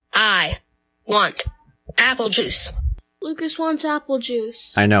want apple juice. Lucas wants apple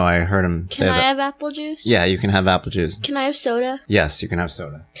juice. I know, I heard him say that. Can I have apple juice? Yeah, you can have apple juice. Can I have soda? Yes, you can have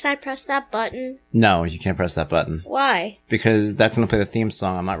soda. Can I press that button? No, you can't press that button. Why? Because that's going to play the theme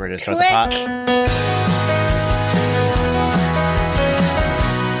song. I'm not ready to start Click. the pot.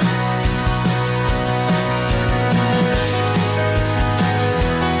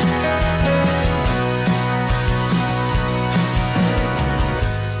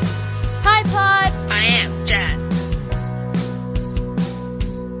 Hi, Pod! I am Dad.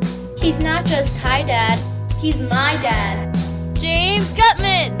 He's not just hi, Dad. He's my dad. James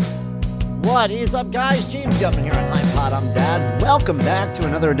Gutman! What is up, guys? James Gutman here on iPod. I'm Dad. Welcome back to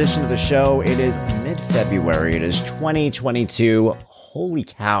another edition of the show. It is mid-February. It is 2022. Holy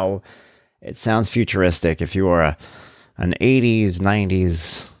cow. It sounds futuristic. If you are an 80s,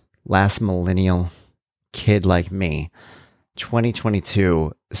 90s, last millennial kid like me,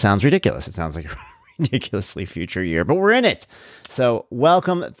 2022 sounds ridiculous. It sounds like a ridiculously future year, but we're in it. So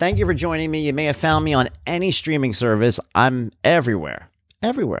welcome. Thank you for joining me. You may have found me on any streaming service. I'm everywhere.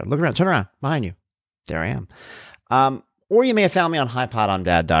 Everywhere. Look around. Turn around. Behind you. There I am. Or you may have found me on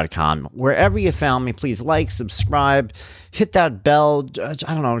HiPodI'mDad.com. Wherever you found me, please like, subscribe, hit that bell. I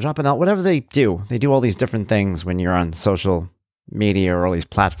don't know, drop it out. Whatever they do. They do all these different things when you're on social media or all these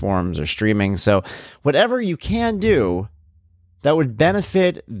platforms or streaming. So whatever you can do that would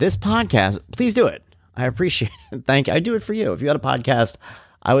benefit this podcast, please do it. I appreciate it. Thank you. I do it for you. If you had a podcast,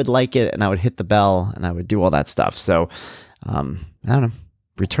 I would like it and I would hit the bell and I would do all that stuff. So, I don't know.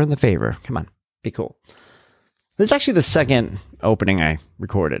 Return the favor. Come on. Be cool. This is actually the second opening I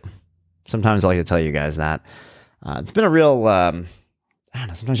recorded. Sometimes I like to tell you guys that. It's been a real, I don't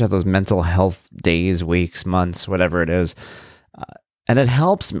know, sometimes you have those mental health days, weeks, months, whatever it is. And it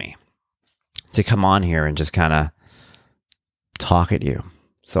helps me to come on here and just kind of talk at you.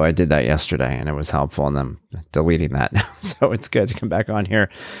 So I did that yesterday and it was helpful, and I'm deleting that now. So it's good to come back on here,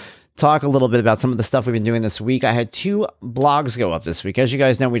 talk a little bit about some of the stuff we've been doing this week. I had 2 blogs go up this week. As you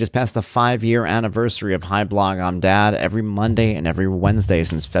guys know, we just passed the 5-year anniversary of Hi Blog I'm Dad. Every Monday and every Wednesday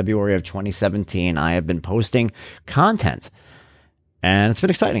since February of 2017, I have been posting content. And it's been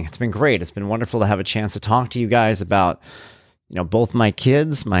exciting. It's been great. It's been wonderful to have a chance to talk to you guys about, you know, both my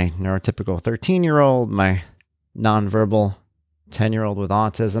kids, my neurotypical 13-year-old, my nonverbal 10-year-old with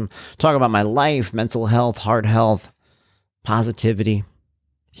autism, talk about my life, mental health, heart health, positivity,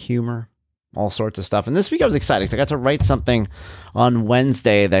 humor, all sorts of stuff. And this week I was excited because I got to write something on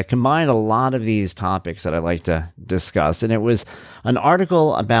Wednesday that combined a lot of these topics that I like to discuss. And it was an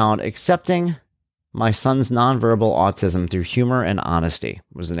article about accepting my son's nonverbal autism through humor and honesty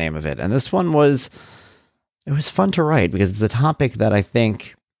was the name of it. And this one was fun to write because it's a topic that I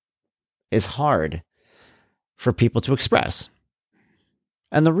think is hard for people to express.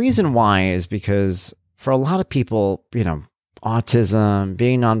 And the reason why is because for a lot of people, you know, autism,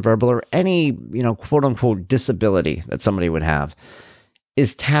 being nonverbal, or any, you know, quote unquote disability that somebody would have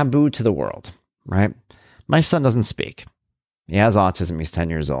is taboo to the world, right? My son doesn't speak. He has autism. He's 10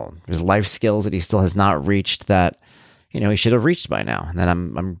 years old. There's life skills that he still has not reached that, you know, he should have reached by now. And then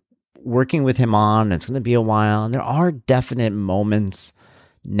I'm working with him on, it's going to be a while. And there are definite moments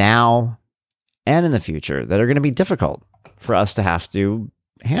now and in the future that are going to be difficult for us to have to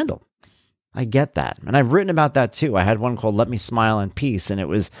handle. I get that. And I've written about that too. I had one called Let Me Smile in Peace, and it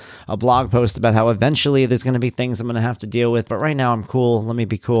was a blog post about how eventually there's going to be things I'm going to have to deal with, but right now I'm cool. Let me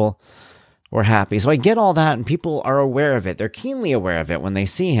be cool. We're happy. So I get all that, and people are aware of it. They're keenly aware of it when they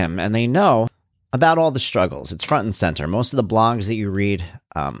see him, and they know about all the struggles. It's front and center. Most of the blogs that you read,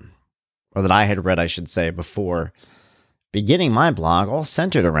 or that I had read, I should say, before beginning my blog, all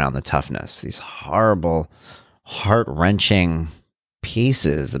centered around the toughness. These horrible, heart-wrenching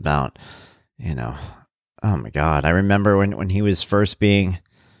pieces about, you know, oh my God. I remember when he was first being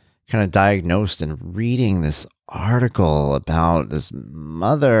kind of diagnosed and reading this article about this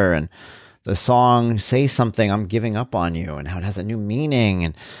mother and the song Say Something, I'm Giving Up on You, and how it has a new meaning.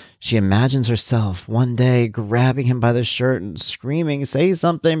 And she imagines herself one day grabbing him by the shirt and screaming, say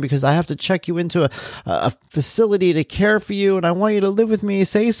something, because I have to check you into a facility to care for you, and I want you to live with me.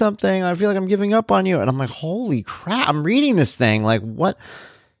 Say something. I feel like I'm giving up on you. And I'm like, holy crap, I'm reading this thing. Like, what?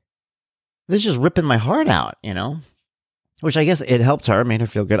 This is just ripping my heart out, you know? Which I guess it helped her, made her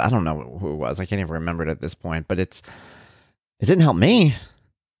feel good. I don't know who it was. I can't even remember it at this point, but it didn't help me.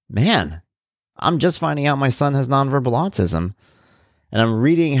 Man, I'm just finding out my son has nonverbal autism, and I'm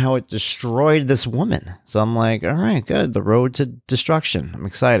reading how it destroyed this woman. So I'm like, all right, good. The road to destruction. I'm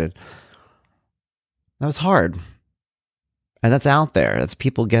excited. That was hard. And that's out there. That's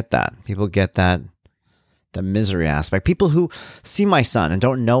people get that. People get that, the misery aspect. People who see my son and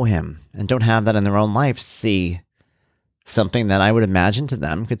don't know him and don't have that in their own life see something that I would imagine to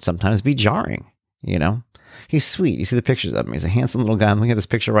them could sometimes be jarring, you know? He's sweet. You see the pictures of him. He's a handsome little guy. I'm looking at this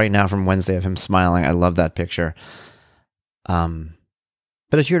picture right now from Wednesday of him smiling. I love that picture.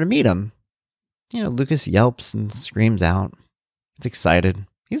 But if you were to meet him, you know, Lucas yelps and screams out. He's excited.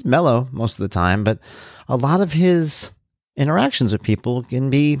 He's mellow most of the time, but a lot of his interactions with people can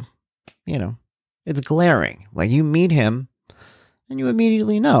be, you know, it's glaring. Like you meet him and you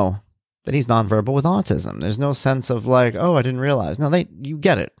immediately know that he's nonverbal with autism. There's no sense of like, oh, I didn't realize. No, you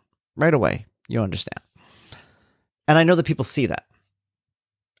get it right away. You understand. And I know that people see that.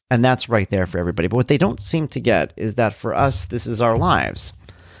 And that's right there for everybody. But what they don't seem to get is that for us, this is our lives.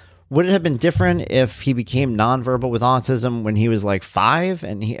 Would it have been different if he became nonverbal with autism when he was like 5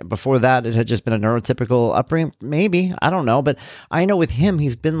 and before that it had just been a neurotypical upbringing? Maybe. I don't know. But I know with him,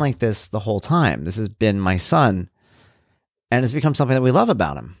 he's been like this the whole time. This has been my son. And it's become something that we love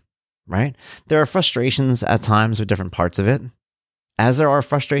about him, right? There are frustrations at times with different parts of it, as there are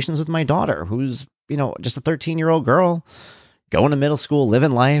frustrations with my daughter, who's, you know, just a 13-year-old girl going to middle school,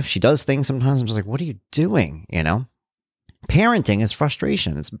 living life. She does things sometimes. I'm just like, what are you doing? You know? Parenting is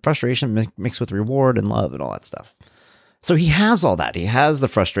frustration. It's frustration mixed with reward and love and all that stuff. So he has all that. He has the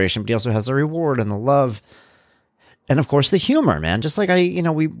frustration, but he also has the reward and the love. And of course, the humor, man. Just like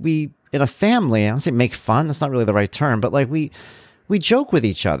we in a family, I don't say make fun. That's not really the right term, but like we joke with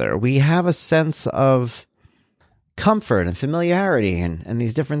each other. We have a sense of comfort and familiarity and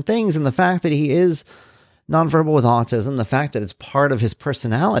these different things. And the fact that he is nonverbal with autism, the fact that it's part of his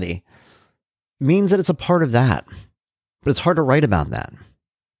personality means that it's a part of that. But it's hard to write about that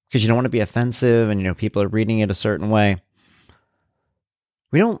because you don't want to be offensive and, you know, people are reading it a certain way.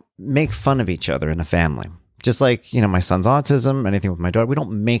 We don't make fun of each other in a family. Just like, you know, my son's autism, anything with my daughter, we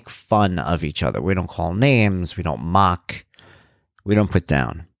don't make fun of each other. We don't call names. We don't mock. We don't put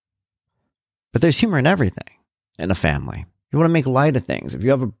down. But there's humor in everything in a family. You want to make light of things. If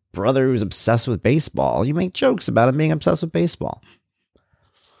you have a brother who's obsessed with baseball, you make jokes about him being obsessed with baseball.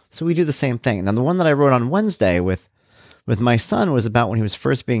 So we do the same thing. Now, the one that I wrote on Wednesday with my son was about when he was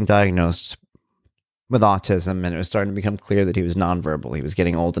first being diagnosed with autism, and it was starting to become clear that he was nonverbal. He was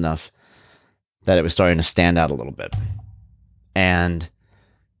getting old enough that it was starting to stand out a little bit. And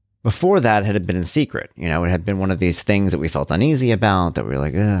before that, it had been in secret. You know, it had been one of these things that we felt uneasy about, that we were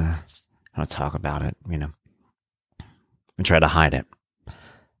like, I don't talk about it, you know. We try to hide it.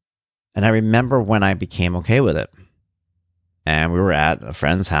 And I remember when I became okay with it. And we were at a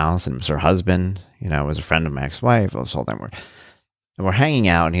friend's house, and it was her husband, you know, was a friend of my ex-wife. This whole time we're hanging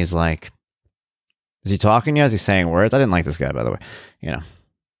out, and he's like, is he talking to you? Is he saying words? I didn't like this guy, by the way. You know,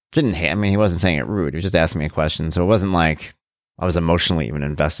 didn't hate. I mean, he wasn't saying it rude. He was just asking me a question. So it wasn't like I was emotionally even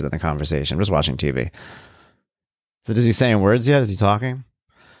invested in the conversation. I was watching TV. So is he saying words yet? Is he talking?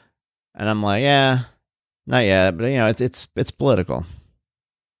 And I'm like, yeah, not yet, but you know, it's political.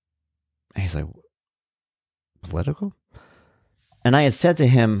 And he's like, political? And I had said to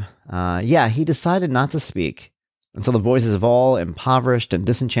him, yeah, he decided not to speak until the voices of all impoverished and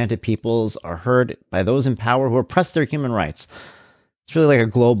disenchanted peoples are heard by those in power who oppress their human rights. It's really like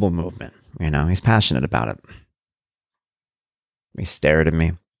a global movement, you know, he's passionate about it. He stared at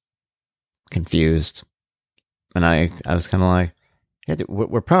me, confused. And I was kind of like, yeah, dude,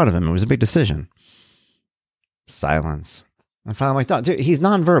 we're proud of him. It was a big decision. Silence. And finally I'm like, no, dude, he's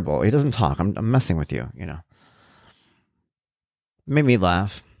nonverbal. He doesn't talk. I'm messing with you, you know. Made me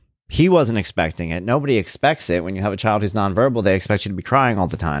laugh. He wasn't expecting it. Nobody expects it. When you have a child who's nonverbal, they expect you to be crying all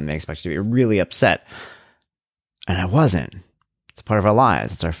the time. They expect you to be really upset. And I wasn't. It's part of our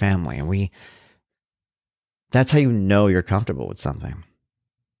lives. It's our family. And that's how you know you're comfortable with something.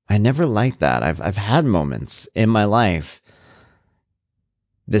 I never liked that. I've had moments in my life,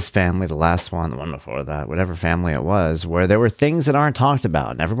 this family, the last one, the one before that, whatever family it was, where there were things that aren't talked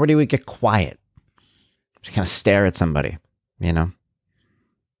about and everybody would get quiet. Just kind of stare at somebody. You know,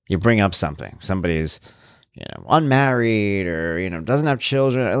 you bring up something, somebody's, you know, unmarried or, you know, doesn't have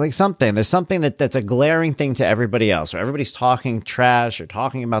children, or like something. There's something that's a glaring thing to everybody else, or everybody's talking trash or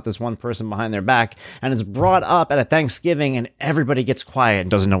talking about this one person behind their back, and it's brought up at a Thanksgiving and everybody gets quiet and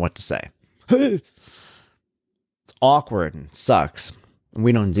doesn't know what to say. It's awkward and sucks.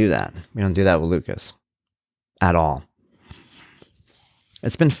 We don't do that. We don't do that with Lucas at all.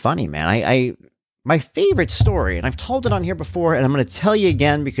 It's been funny, man. My favorite story, and I've told it on here before, and I'm going to tell you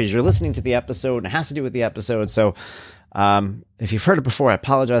again because you're listening to the episode, and it has to do with the episode. So if you've heard it before, I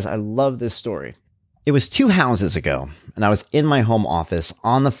apologize. I love this story. It was 2 houses ago, and I was in my home office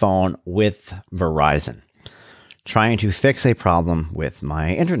on the phone with Verizon, trying to fix a problem with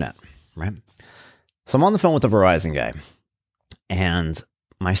my internet, right? So I'm on the phone with the Verizon guy, and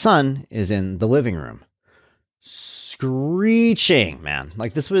my son is in the living room screeching, man.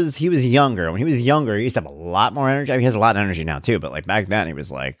 Like he was younger. When he was younger, he used to have a lot more energy. I mean, he has a lot of energy now too, but like back then he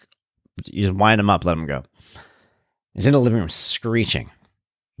was like, you just wind him up, let him go. He's in the living room screeching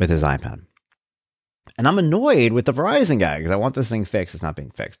with his iPad. And I'm annoyed with the Verizon guy because I want this thing fixed. It's not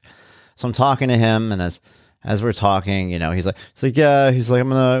being fixed. So I'm talking to him, and as we're talking, he's like, I'm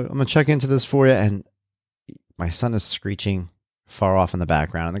gonna check into this for you. And my son is screeching far off in the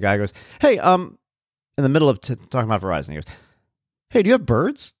background, and the guy goes, "Hey, in the middle of talking about Verizon, he goes, hey, do you have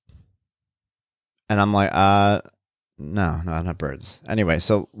birds?" And I'm like, no, I don't have birds. Anyway,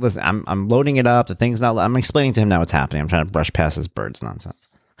 so listen, I'm loading it up. The thing's not. I'm explaining to him now what's happening. I'm trying to brush past his birds nonsense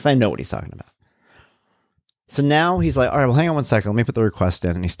because I know what he's talking about. So now he's like, all right, well, hang on one second. Let me put the request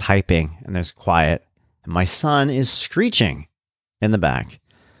in. And he's typing, and there's quiet. And my son is screeching in the back.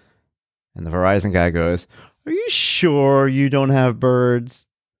 And the Verizon guy goes, are you sure you don't have birds?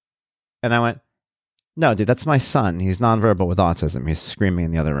 And I went, no, dude, that's my son. He's nonverbal with autism. He's screaming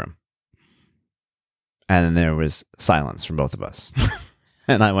in the other room. And then there was silence from both of us.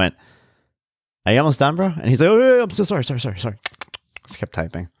 And I went, are you almost done, bro? And he's like, oh, yeah, I'm so sorry. Just kept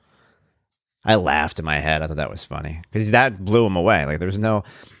typing. I laughed in my head. I thought that was funny because that blew him away. Like there's no,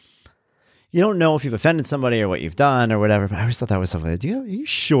 you don't know if you've offended somebody or what you've done or whatever. But I always thought that was something. Are you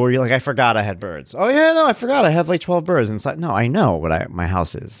sure? You're like, I forgot I had birds. Oh yeah, no, I forgot I have like 12 birds inside. No, I know what my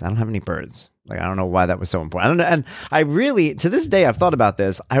house is. I don't have any birds. Like I don't know why that was so important. I don't know. And I really, to this day, I've thought about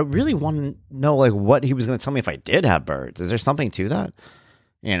this. I really want to know like what he was going to tell me if I did have birds. Is there something to that?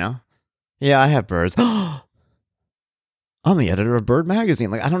 Yeah, I have birds. I'm the editor of Bird Magazine.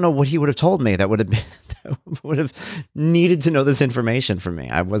 Like, I don't know what he would have told me that would have needed to know this information from me.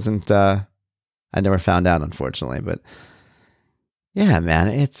 I never found out, unfortunately. But yeah, man,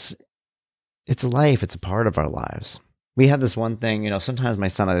 it's life. It's a part of our lives. We have this one thing, sometimes my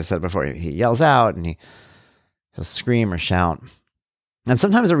son, as I said before, he yells out and he'll scream or shout. And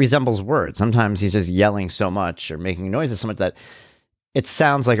sometimes it resembles words. Sometimes he's just yelling so much or making noises so much that it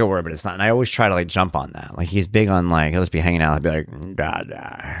sounds like a word, but it's not. And I always try to like jump on that. Like he's big on like, he'll just be hanging out. I'll be like, da,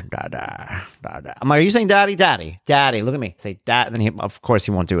 da, da, da, da, da. I'm like, are you saying daddy, daddy, daddy? Look at me. Say dad. And then of course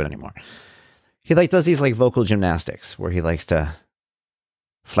he won't do it anymore. He like does these like vocal gymnastics where he likes to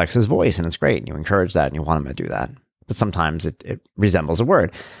flex his voice, and it's great. And you encourage that and you want him to do that. But sometimes it resembles a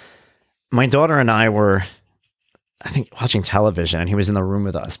word. My daughter and I were, I think, watching television, and he was in the room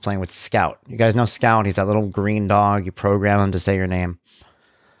with us playing with Scout. You guys know Scout? He's that little green dog. You program him to say your name.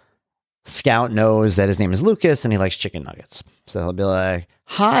 Scout knows that his name is Lucas, and he likes chicken nuggets. So he'll be like,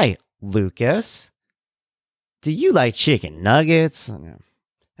 hi, Lucas. Do you like chicken nuggets?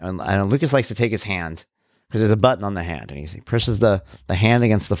 And Lucas likes to take his hand, because there's a button on the hand, and he pushes the hand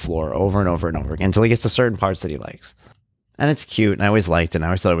against the floor over and over and over again until he gets to certain parts that he likes. And it's cute, and I always liked it, and I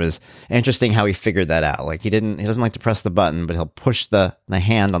always thought it was interesting how he figured that out. Like he doesn't like to press the button, but he'll push the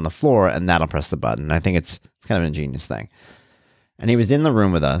hand on the floor, and that'll press the button. And I think it's kind of an ingenious thing. And he was in the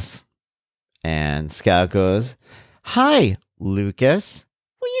room with us, and Scout goes, hi, Lucas,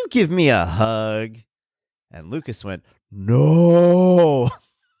 will you give me a hug? And Lucas went, no.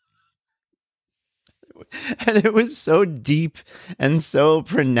 And it was so deep and so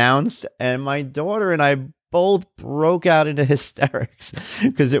pronounced, and my daughter and I both broke out into hysterics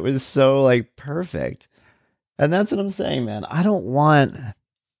because it was so like perfect. And that's what I'm saying, man. I don't want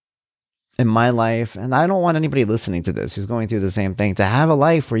in my life, and I don't want anybody listening to this who's going through the same thing, to have a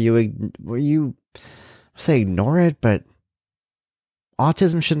life where you say ignore it, but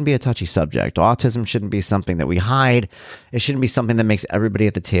autism shouldn't be a touchy subject. Autism shouldn't be something that we hide. It shouldn't be something that makes everybody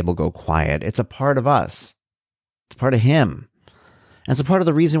at the table go quiet. It's a part of us. It's a part of him. And it's a part of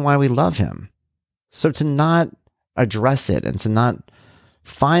the reason why we love him. So to not address it and to not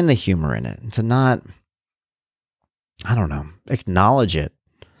find the humor in it and to not, I don't know, acknowledge it,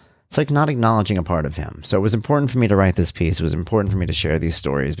 it's like not acknowledging a part of him. So it was important for me to write this piece. It was important for me to share these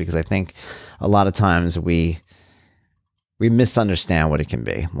stories because I think a lot of times we misunderstand what it can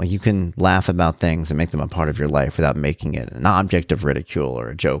be. Like you can laugh about things and make them a part of your life without making it an object of ridicule or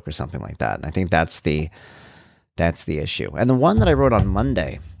a joke or something like that. And I think that's the issue. And the one that I wrote on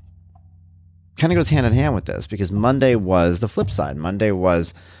Monday kind of goes hand in hand with this because Monday was the flip side. Monday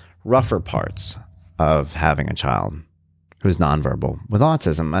was rougher parts of having a child who's nonverbal with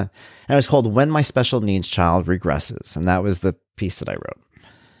autism. And it was called When My Special Needs Child Regresses. And that was the piece that I wrote.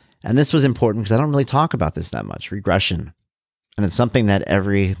 And this was important because I don't really talk about this that much, regression. And it's something that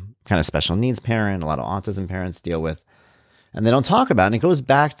every kind of special needs parent, a lot of autism parents deal with. And they don't talk about it. And it goes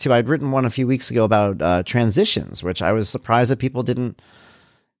back to, I'd written one a few weeks ago about transitions, which I was surprised that people didn't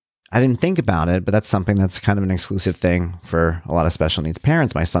I didn't think about it, but that's something that's kind of an exclusive thing for a lot of special needs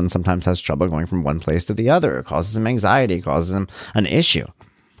parents. My son sometimes has trouble going from one place to the other. It causes him anxiety, it causes him an issue.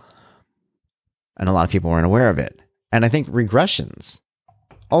 And a lot of people weren't aware of it. And I think regressions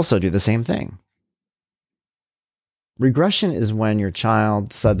also do the same thing. Regression is when your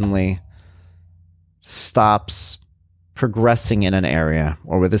child suddenly stops progressing in an area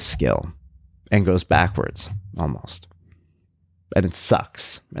or with a skill and goes backwards almost. And it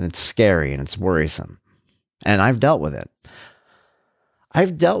sucks, and it's scary, and it's worrisome. And I've dealt with it.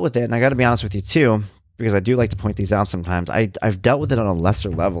 And I got to be honest with you too, because I do like to point these out sometimes. I've dealt with it on a lesser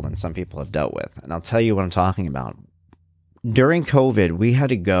level than some people have dealt with. And I'll tell you what I'm talking about. During COVID, we had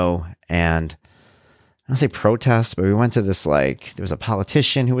to go and, I don't say protest, but we went to this, there was a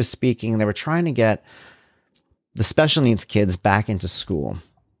politician who was speaking, and they were trying to get the special needs kids back into school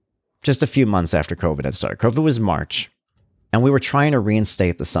just a few months after COVID had started. COVID was March. And we were trying to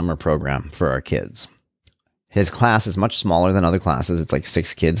reinstate the summer program for our kids. His class is much smaller than other classes. It's like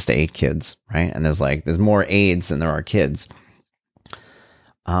 6 kids to 8 kids, right? And there's more aides than there are kids.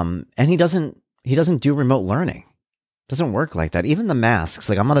 And he doesn't do remote learning. It doesn't work like that. Even the masks,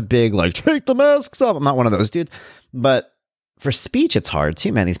 I'm not a big, take the masks off. I'm not one of those dudes. But for speech, it's hard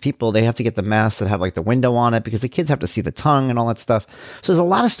too, man. These people, they have to get the masks that have the window on it because the kids have to see the tongue and all that stuff. So there's a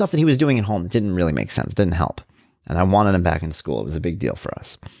lot of stuff that he was doing at home that didn't really make sense, didn't help. And I wanted him back in school. It was a big deal for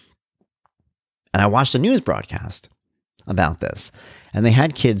us. And I watched a news broadcast about this. And they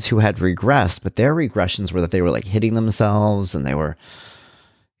had kids who had regressed, but their regressions were that they were hitting themselves and they were,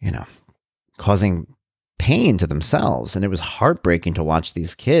 causing pain to themselves. And it was heartbreaking to watch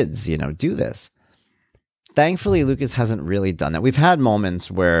these kids, do this. Thankfully, Lucas hasn't really done that. We've had moments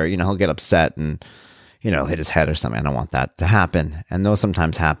where, he'll get upset and, hit his head or something. I don't want that to happen. And those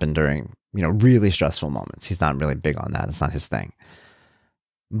sometimes happen during really stressful moments. He's not really big on that. It's not his thing.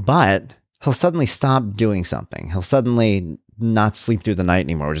 But he'll suddenly stop doing something. He'll suddenly not sleep through the night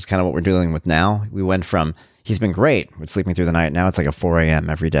anymore, which is kind of what we're dealing with now. We went from, he's been great with sleeping through the night. Now it's a 4 a.m.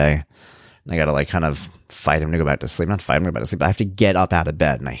 every day. And I got to kind of fight him to go back to sleep. Not fight him to go back to sleep, but I have to get up out of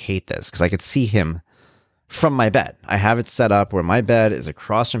bed. And I hate this because I could see him from my bed. I have it set up where my bed is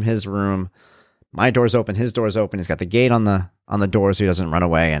across from his room. My door's open, his door's open. He's got the gate on the door so he doesn't run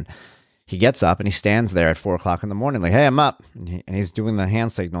away. And he gets up and he stands there at 4 o'clock in the morning, hey, I'm up. And he's doing the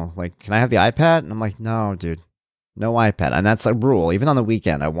hand signal, can I have the iPad? And I'm like, no, dude, no iPad. And that's a rule. Even on the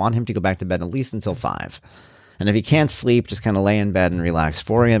weekend, I want him to go back to bed at least until 5. And if he can't sleep, just kind of lay in bed and relax.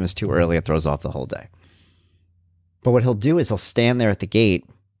 4 a.m. is too early. It throws off the whole day. But what he'll do is he'll stand there at the gate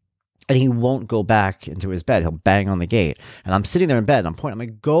and he won't go back into his bed. He'll bang on the gate. And I'm sitting there in bed and I'm pointing. I'm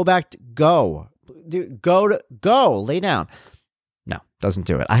like, go. Dude, go, lay down. No, doesn't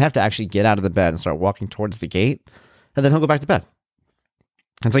do it. I have to actually get out of the bed and start walking towards the gate, and then he'll go back to bed.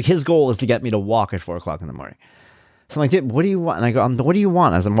 It's his goal is to get me to walk at 4 o'clock in the morning. So I'm like, dude, what do you want? And I go, what do you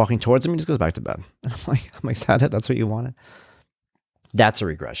want? As I'm walking towards him, he just goes back to bed. And I'm like, is that it? That's what you wanted? That's a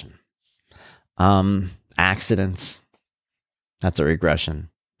regression. Accidents. That's a regression.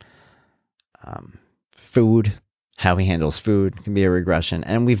 Food, how he handles food can be a regression.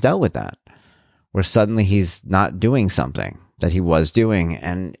 And we've dealt with that, where suddenly he's not doing something that he was doing.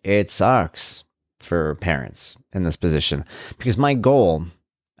 And it sucks for parents in this position, because my goal,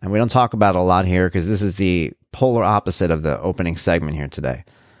 and we don't talk about it a lot here because this is the polar opposite of the opening segment here today.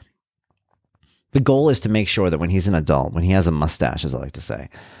 The goal is to make sure that when he's an adult, when he has a mustache, as I like to say,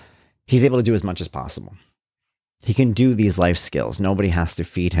 he's able to do as much as possible. He can do these life skills. Nobody has to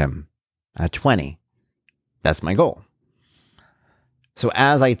feed him at 20. That's my goal. So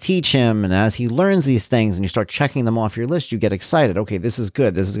as I teach him and as he learns these things and you start checking them off your list, you get excited. Okay, this is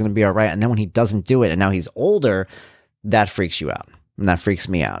good. This is going to be all right. And then when he doesn't do it and now he's older, that freaks you out. And that freaks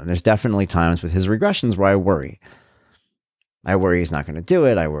me out. And there's definitely times with his regressions where I worry. I worry he's not going to do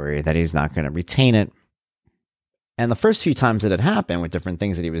it. I worry that he's not going to retain it. And the first few times that it happened with different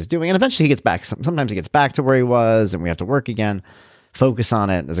things that he was doing, and eventually he gets back. Sometimes he gets back to where he was and we have to work again, focus on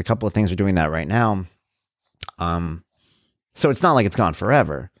it. There's a couple of things we're doing that right now. So it's not like it's gone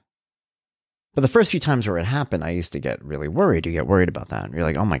forever. But the first few times where it happened, I used to get really worried. You get worried about that. And you're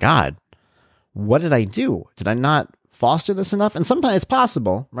like, oh my God, what did I do? Did I not foster this enough? And sometimes it's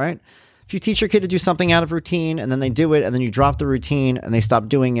possible, right? If you teach your kid to do something out of routine and then they do it and then you drop the routine and they stop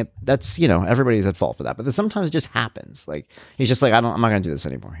doing it, that's, everybody's at fault for that. But then sometimes it just happens. Like, he's just like, I'm not going to do this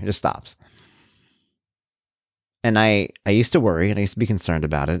anymore. He just stops. And I used to worry and I used to be concerned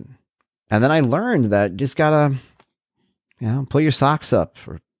about it. And then I learned that you just gotta, pull your socks up.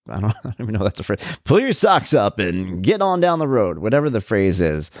 Or I don't even know if that's a phrase. Pull your socks up and get on down the road. Whatever the phrase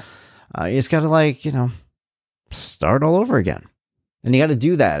is. You just gotta start all over again. And you got to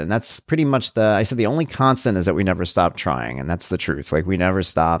do that. And that's pretty much I said the only constant is that we never stop trying. And that's the truth. Like, we never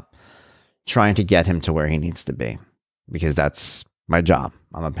stop trying to get him to where he needs to be, because that's my job.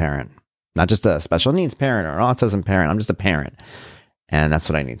 I'm a parent, not just a special needs parent or autism parent. I'm just a parent. And that's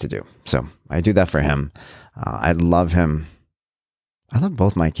what I need to do. So I do that for him. I love him. I love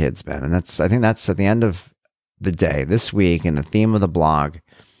both my kids, man. And I think that's at the end of the day this week, and the theme of the blog.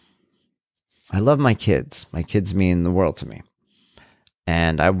 I love my kids. My kids mean the world to me.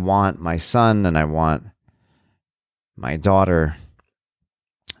 And I want my son and I want my daughter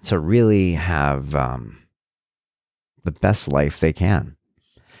to really have the best life they can.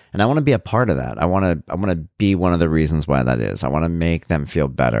 And I want to be a part of that. I want to be one of the reasons why that is. I want to make them feel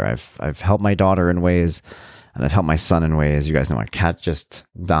better. I've helped my daughter in ways, and I've helped my son in ways. You guys know my cat just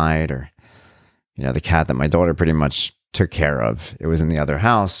died, or the cat that my daughter pretty much took care of. It was in the other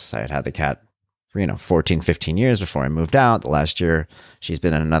house. I had the cat for 14, 15 years before I moved out. The last year, she's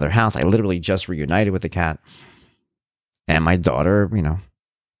been in another house. I literally just reunited with the cat. And my daughter,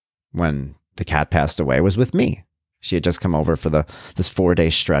 when the cat passed away, was with me. She had just come over for this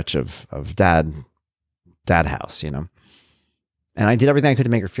 4-day stretch of dad house, And I did everything I could to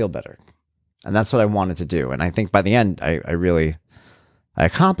make her feel better. And that's what I wanted to do. And I think by the end, I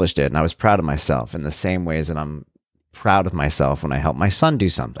accomplished it. And I was proud of myself in the same ways that I'm proud of myself when I help my son do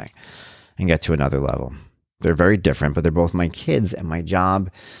something and get to another level. They're very different, but they're both my kids. And my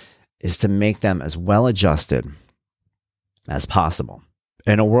job is to make them as well adjusted as possible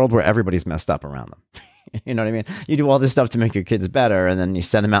in a world where everybody's messed up around them. You know what I mean? You do all this stuff to make your kids better, and then you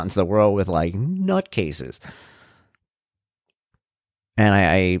send them out into the world with like nutcases. And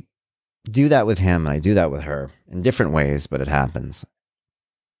I do that with him, and I do that with her in different ways, but it happens.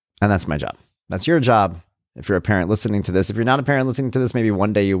 And that's my job. That's your job. If you're a parent listening to this, if you're not a parent listening to this, maybe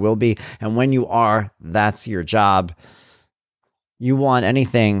one day you will be. And when you are, that's your job. You want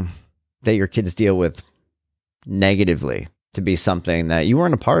anything that your kids deal with negatively to be something that you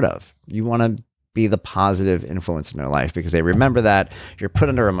weren't a part of. You want to be the positive influence in their life, because they remember that you're put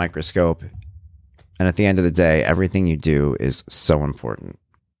under a microscope. And at the end of the day, everything you do is so important.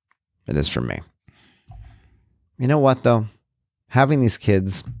 It is for me. You know what, though? Having these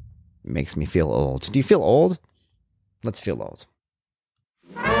kids makes me feel old. Do you feel old? Let's feel old.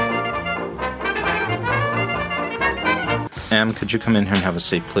 Am, could you come in here and have a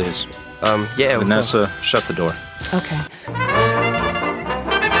seat, please? Yeah. Vanessa, shut the door. Okay.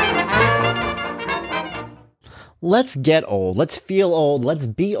 Let's get old. Let's feel old. Let's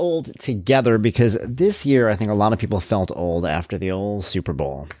be old together, because this year I think a lot of people felt old after the old Super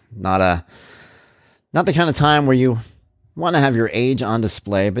Bowl. Not the kind of time where you want to have your age on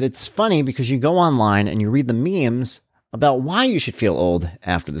display, but it's funny because you go online and you read the memes about why you should feel old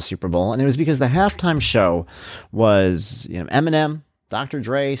after the Super Bowl, and it was because the halftime show was Eminem, Dr.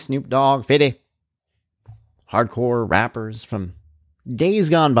 Dre, Snoop Dogg, 50 hardcore rappers from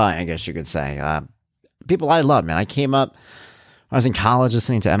days gone by, I guess you could say. People I love, man. I was in college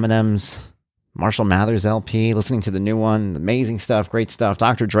listening to Eminem's Marshall Mathers LP, listening to the new one, amazing stuff, great stuff.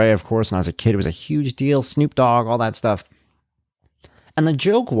 Dr. Dre, of course, when I was a kid, it was a huge deal. Snoop Dogg, all that stuff. And the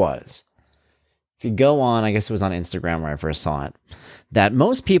joke was, if you go on, I guess it was on Instagram where I first saw it, that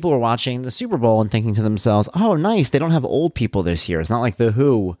most people were watching the Super Bowl and thinking to themselves, oh, nice, they don't have old people this year. It's not like The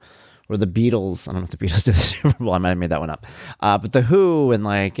Who or the Beatles. I don't know if the Beatles did the Super Bowl. I might have made that one up. But The Who and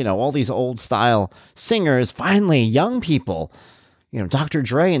all these old style singers, finally, young people, Dr.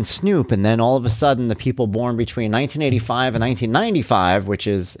 Dre and Snoop. And then all of a sudden, the people born between 1985 and 1995, which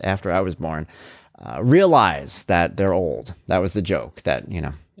is after I was born, realize that they're old. That was the joke, that,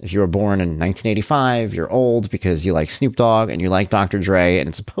 if you were born in 1985, you're old because you like Snoop Dogg and you like Dr. Dre, and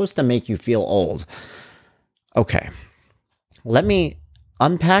it's supposed to make you feel old. Okay, let me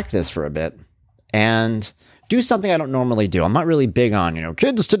unpack this for a bit and do something I don't normally do. I'm not really big on,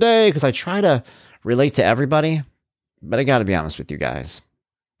 kids today, because I try to relate to everybody, but I got to be honest with you guys.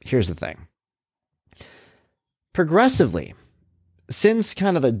 Here's the thing. Progressively, since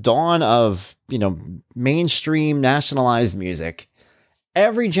kind of the dawn of, mainstream nationalized music,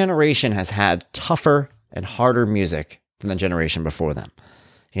 every generation has had tougher and harder music than the generation before them.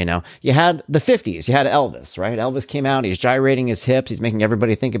 You had the 50s, you had Elvis, right? Elvis came out, he's gyrating his hips, he's making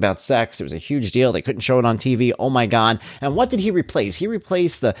everybody think about sex. It was a huge deal. They couldn't show it on TV. Oh my God. And what did he replace? He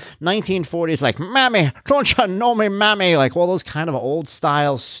replaced the 1940s, like, Mammy, don't you know me, Mammy? Like all those kind of old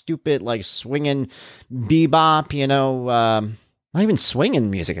style, stupid, like swinging bebop, not even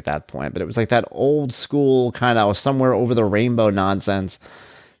swinging music at that point, but it was like that old school kind of somewhere over the rainbow nonsense,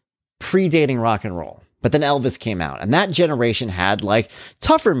 predating rock and roll. But then Elvis came out, and that generation had like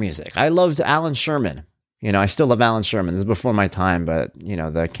tougher music. I loved Alan Sherman. I still love Alan Sherman. This is before my time, but,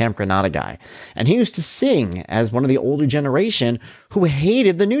 the Camp Granada guy. And he used to sing as one of the older generation who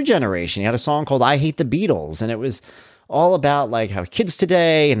hated the new generation. He had a song called I Hate the Beatles, and it was all about like how kids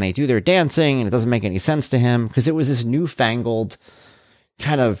today and they do their dancing and it doesn't make any sense to him because it was this newfangled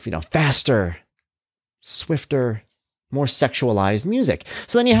kind of, faster, swifter, more sexualized music.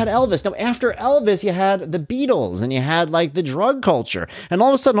 So then you had Elvis. Now, after Elvis, you had the Beatles and you had like the drug culture. And all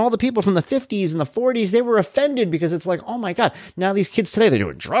of a sudden, all the people from the 50s and the 40s, they were offended because it's like, oh my God, now these kids today, they're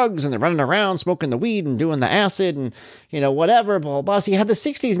doing drugs and they're running around smoking the weed and doing the acid and, whatever, blah, blah, blah. So you had the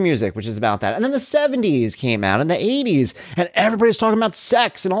 60s music, which is about that. And then the 70s came out and the 80s and everybody's talking about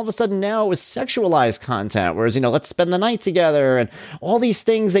sex. And all of a sudden now it was sexualized content. Whereas, let's spend the night together and all these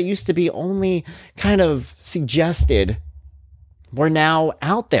things that used to be only kind of suggested were now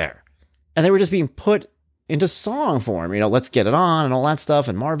out there and they were just being put into song form, let's get it on and all that stuff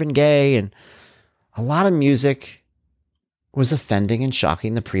and Marvin Gaye and a lot of music was offending and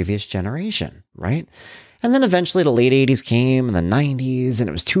shocking the previous generation, right? And then eventually the late 80s came and the 90s and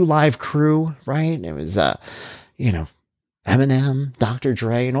it was Two Live Crew, right? And it was, Eminem, Dr.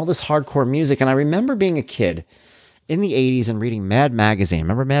 Dre and all this hardcore music. And I remember being a kid in the 80s and reading Mad Magazine.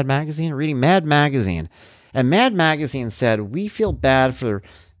 Remember Mad Magazine? Reading Mad Magazine. And Mad Magazine said, we feel bad for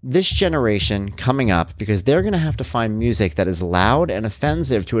this generation coming up because they're going to have to find music that is loud and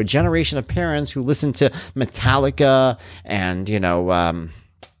offensive to a generation of parents who listen to Metallica and, I'm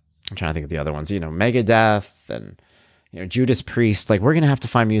trying to think of the other ones, Megadeth and, Judas Priest. Like, we're going to have to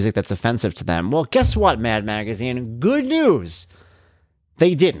find music that's offensive to them. Well, guess what, Mad Magazine? Good news.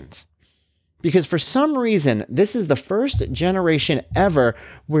 They didn't. Because for some reason, this is the first generation ever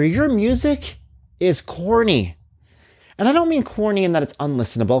where your music is corny. And I don't mean corny in that it's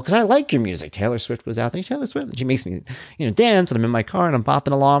unlistenable, because I like your music. Taylor Swift was out there. Taylor Swift, she makes me, dance, and I'm in my car and I'm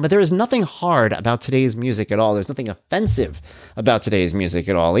bopping along. But there is nothing hard about today's music at all. There's nothing offensive about today's music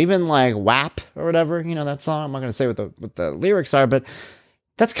at all. Even like WAP or whatever, that song. I'm not going to say what the lyrics are, but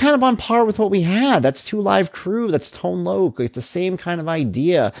that's kind of on par with what we had. That's Two Live Crew. That's Tone Loc. It's the same kind of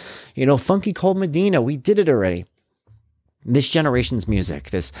idea. Funky Cold Medina. We did it already. This generation's music,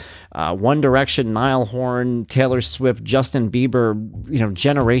 this One Direction, Niall Horan, Taylor Swift, Justin Bieber,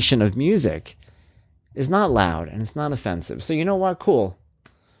 generation of music is not loud and it's not offensive. So you know what? Cool.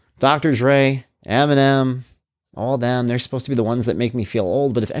 Dr. Dre, Eminem, all them, they're supposed to be the ones that make me feel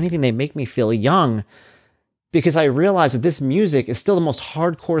old. But if anything, they make me feel young because I realize that this music is still the most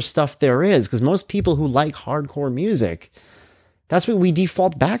hardcore stuff there is, because most people who like hardcore music, that's what we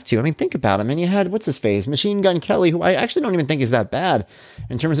default back to. I mean, think about him. And you had, what's his face? Machine Gun Kelly, who I actually don't even think is that bad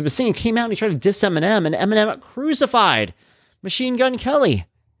in terms of his singing, came out and he tried to diss Eminem, and Eminem crucified Machine Gun Kelly.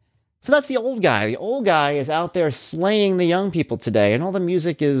 So that's the old guy. The old guy is out there slaying the young people today, and all the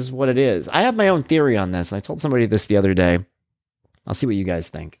music is what it is. I have my own theory on this, and I told somebody this the other day. I'll see what you guys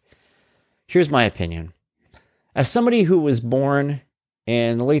think. Here's my opinion. As somebody who was born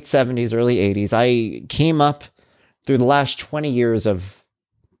in the late 70s, early 80s, I came up through the last 20 years of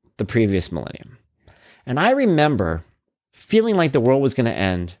the previous millennium. And I remember feeling like the world was going to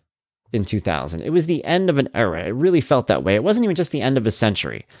end in 2000. It was the end of an era. It really felt that way. It wasn't even just the end of a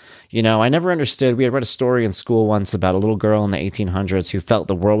century. I never understood. We had read a story in school once about a little girl in the 1800s who felt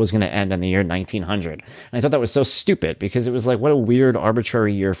the world was going to end in the year 1900. And I thought that was so stupid because it was like, what a weird,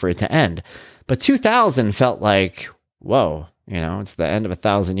 arbitrary year for it to end. But 2000 felt like, whoa, it's the end of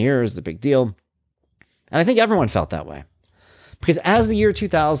 1,000 years, the big deal. And I think everyone felt that way. Because as the year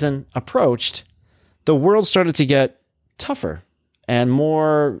 2000 approached, the world started to get tougher and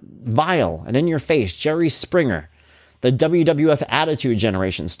more vile and in your face. Jerry Springer, the WWF Attitude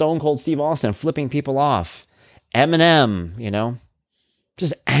Generation, Stone Cold Steve Austin flipping people off, Eminem,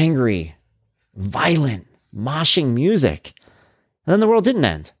 just angry, violent, moshing music. And then the world didn't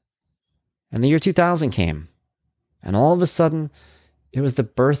end. And the year 2000 came. And all of a sudden, it was the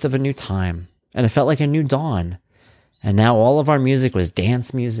birth of a new time. And it felt like a new dawn. And now all of our music was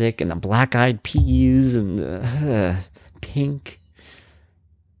dance music and the Black Eyed Peas and Pink.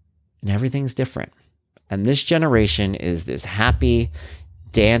 And everything's different. And this generation is this happy,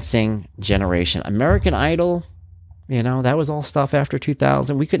 dancing generation. American Idol, that was all stuff after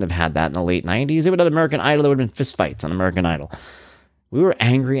 2000. We couldn't have had that in the late 90s. It would have had American Idol. There would have been fistfights on American Idol. We were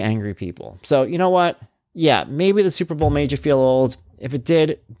angry, angry people. So you know what? Yeah, maybe the Super Bowl made you feel old. If it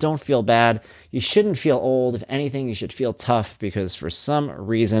did, don't feel bad. You shouldn't feel old. If anything, you should feel tough because for some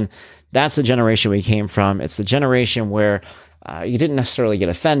reason, that's the generation we came from. It's the generation where you didn't necessarily get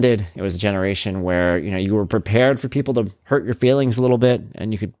offended. It was a generation where, you were prepared for people to hurt your feelings a little bit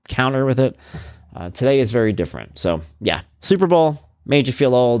and you could counter with it. Today is very different. So yeah, Super Bowl made you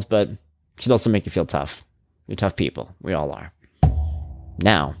feel old, but should also make you feel tough. You're tough people. We all are.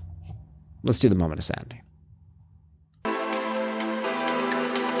 Now, let's do the moment of sanity.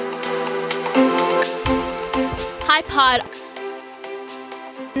 Hi, Pod.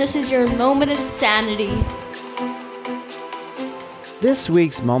 This is your moment of sanity. This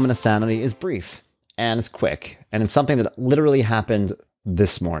week's moment of sanity is brief, and it's quick, and it's something that literally happened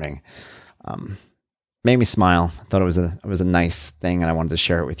this morning. Made me smile. I thought it was a nice thing, and I wanted to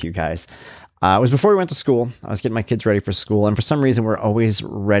share it with you guys. It was before we went to school. I was getting my kids ready for school, and for some reason, we're always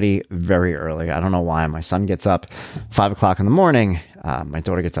ready very early. I don't know why. My son gets up 5 o'clock in the morning. My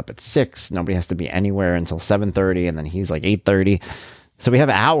daughter gets up at 6. Nobody has to be anywhere until 7:30, and then he's like 8:30. So we have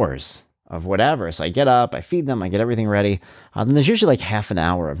hours of whatever. So I get up, I feed them, I get everything ready. Then there's usually like half an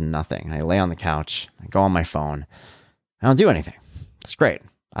hour of nothing. I lay on the couch, I go on my phone. I don't do anything. It's great.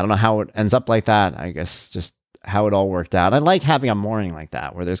 I don't know how it ends up like that. I guess just how it all worked out. I like having a morning like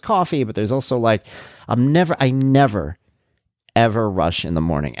that where there's coffee, but there's also like, I never, ever rush in the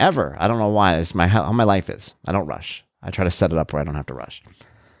morning. Ever. I don't know why. It's how my life is. I don't rush. I try to set it up where I don't have to rush.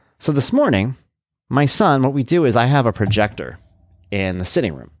 So this morning, my son, what we do is I have a projector in the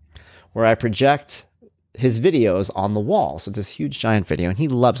sitting room where I project his videos on the wall. So it's this huge giant video and he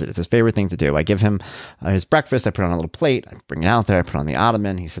loves it. It's his favorite thing to do. I give him his breakfast. I put it on a little plate. I bring it out there. I put it on the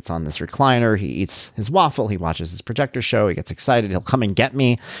ottoman. He sits on this recliner. He eats his waffle. He watches his projector show. He gets excited. He'll come and get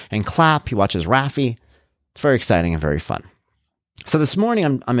me and clap. He watches Raffi. It's very exciting and very fun. So this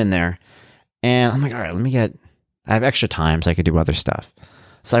morning I'm in there and I'm like, all right, I have extra time so I could do other stuff.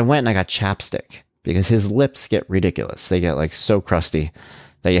 So I went and I got chapstick because his lips get ridiculous. They get like so crusty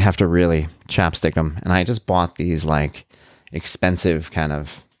that you have to really chapstick them. And I just bought these like expensive kind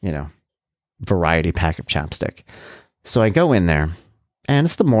of, variety pack of chapstick. So I go in there and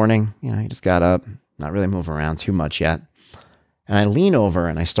it's the morning, he just got up, not really moving around too much yet. And I lean over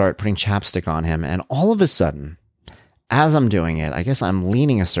and I start putting chapstick on him. And all of a sudden, as I'm doing it, I guess I'm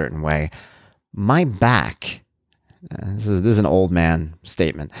leaning a certain way. My back, this is an old man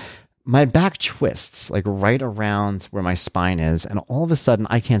statement. My back twists like right around where my spine is. And all of a sudden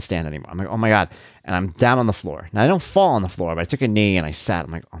I can't stand anymore. I'm like, oh my God. And I'm down on the floor. Now I don't fall on the floor, but I took a knee and I sat.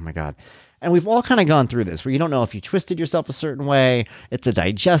 I'm like, oh my God. And we've all kind of gone through this where you don't know if you twisted yourself a certain way. It's a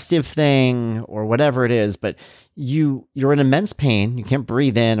digestive thing or whatever it is, but you're in immense pain. You can't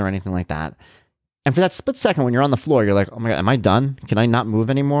breathe in or anything like that. And for that split second when you're on the floor, you're like, oh my God, am I done? Can I not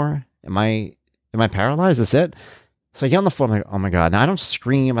move anymore? Am I paralyzed? Is this it? So I get on the floor, I'm like, oh my God. Now I don't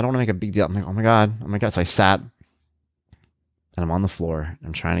scream. I don't want to make a big deal. I'm like, oh my God. So I sat and I'm on the floor.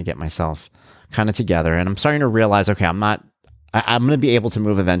 I'm trying to get myself kind of together. And I'm starting to realize, okay, I'm going to be able to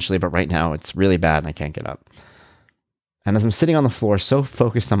move eventually, but right now it's really bad and I can't get up. And as I'm sitting on the floor, so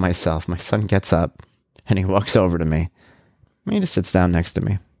focused on myself, my son gets up and he walks over to me. And he just sits down next to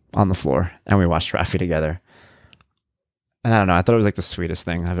me on the floor and we watched Raffi together. And I don't know, I thought it was like the sweetest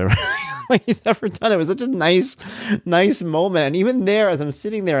thing I've ever he's ever done. It was such a nice moment. And even there, as I'm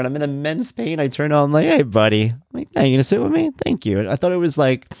sitting there and I'm in immense pain, I turn on, I'm like, hey, buddy. I'm like, hey, you gonna sit with me? Thank you. And I thought it was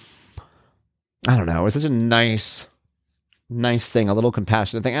like, I don't know, it was such a nice thing, a little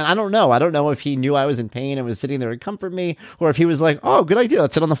compassionate thing. And I don't know if he knew I was in pain and was sitting there to comfort me, or if he was like, oh, good idea,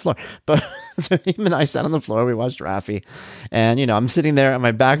 let's sit on the floor. But so him and I sat on the floor, we watched Raffi, and I'm sitting there and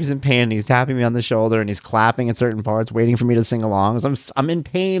my back is in pain and he's tapping me on the shoulder and he's clapping at certain parts, waiting for me to sing along. So I'm in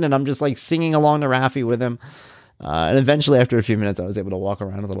pain and I'm just like singing along to Raffi with him. And eventually after a few minutes, I was able to walk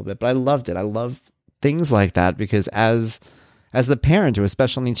around a little bit, but I loved it. I love things like that because as the parent to a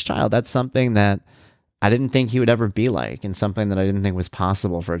special needs child, that's something that I didn't think he would ever be like, and something that I didn't think was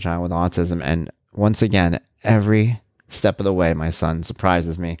possible for a child with autism. And once again, every step of the way, my son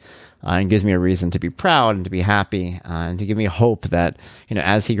surprises me and gives me a reason to be proud and to be happy and to give me hope that,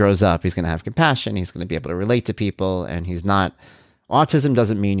 as he grows up, he's going to have compassion. He's going to be able to relate to people, and autism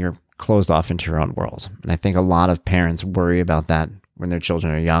doesn't mean you're closed off into your own world. And I think a lot of parents worry about that when their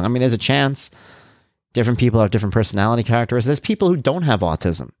children are young. I mean, there's a chance different people have different personality characteristics. There's people who don't have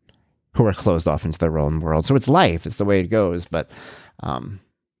autism who are closed off into their own world. So it's life. It's the way it goes. But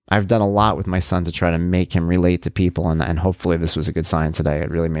I've done a lot with my son to try to make him relate to people. And hopefully this was a good sign today.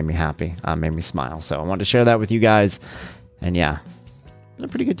 It really made me happy, made me smile. So I wanted to share that with you guys. And yeah, a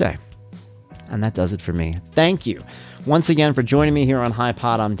pretty good day. And that does it for me. Thank you once again for joining me here on Hi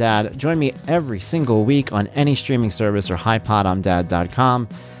Pod, I'm Dad. Join me every single week on any streaming service or highpoddad.com.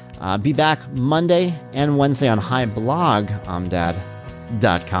 Be back Monday and Wednesday on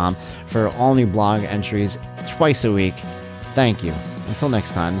highblogimdad.com for all new blog entries twice a week. Thank you. Until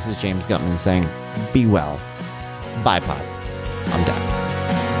next time, this is James Gutman saying, be well. Bye, Pod. I'm Dad.